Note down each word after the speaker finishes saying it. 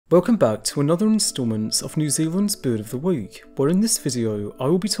Welcome back to another instalment of New Zealand's Bird of the Week, where in this video I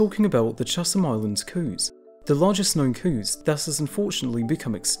will be talking about the Chatham Island coot, the largest known coot that has unfortunately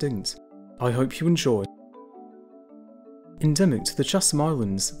become extinct. I hope you enjoy. Endemic to the Chatham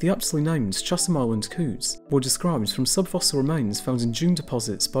Islands, the aptly named Chatham Island coots were described from subfossil remains found in dune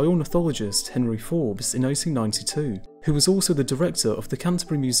deposits by ornithologist Henry Forbes in 1892, who was also the director of the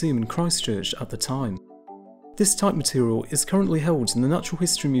Canterbury Museum in Christchurch at the time. This type material is currently held in the Natural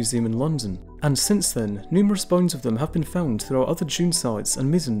History Museum in London, and since then, numerous bones of them have been found throughout other dune sites and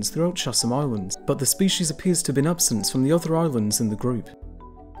middens throughout Chatham Island, but the species appears to have been absent from the other islands in the group.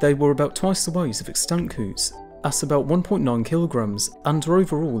 They were about twice the weight of extant coots, at about 1.9 kilograms, and are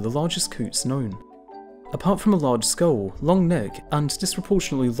overall the largest coots known. Apart from a large skull, long neck, and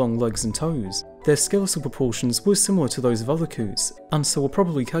disproportionately long legs and toes, their skeletal proportions were similar to those of other coots, and so were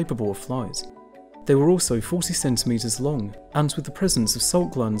probably capable of flight. They were also 40 centimeters long, and with the presence of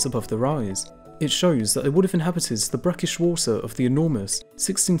salt glands above their eyes. It shows that they would have inhabited the brackish water of the enormous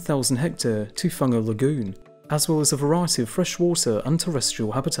 16,000 hectare Tuwhanga lagoon, as well as a variety of freshwater and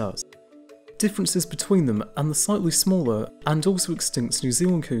terrestrial habitats. Differences between them and the slightly smaller and also extinct New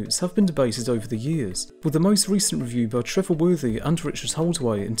Zealand coots have been debated over the years, with the most recent review by Trevor Worthy and Richard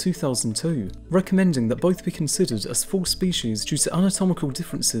Holdaway in 2002 recommending that both be considered as full species due to anatomical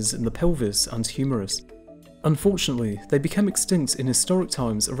differences in the pelvis and humerus. Unfortunately, they became extinct in historic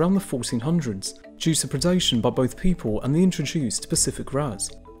times around the 1400s due to predation by both people and the introduced Pacific rat,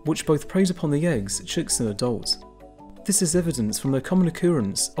 which both preyed upon the eggs, chicks and adults. This is evidence from their common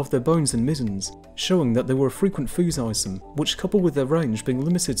occurrence of their bones and middens, showing that they were a frequent food item, which coupled with their range being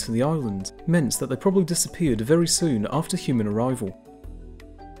limited to the island, meant that they probably disappeared very soon after human arrival.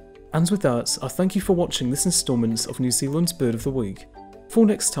 And with that, I thank you for watching this instalment of New Zealand's Bird of the Week. For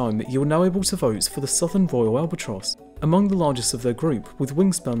next time, you are now able to vote for the Southern Royal Albatross, among the largest of their group with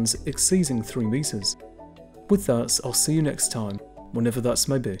wingspans exceeding 3 meters. With that, I'll see you next time, whenever that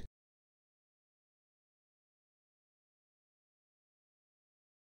may be.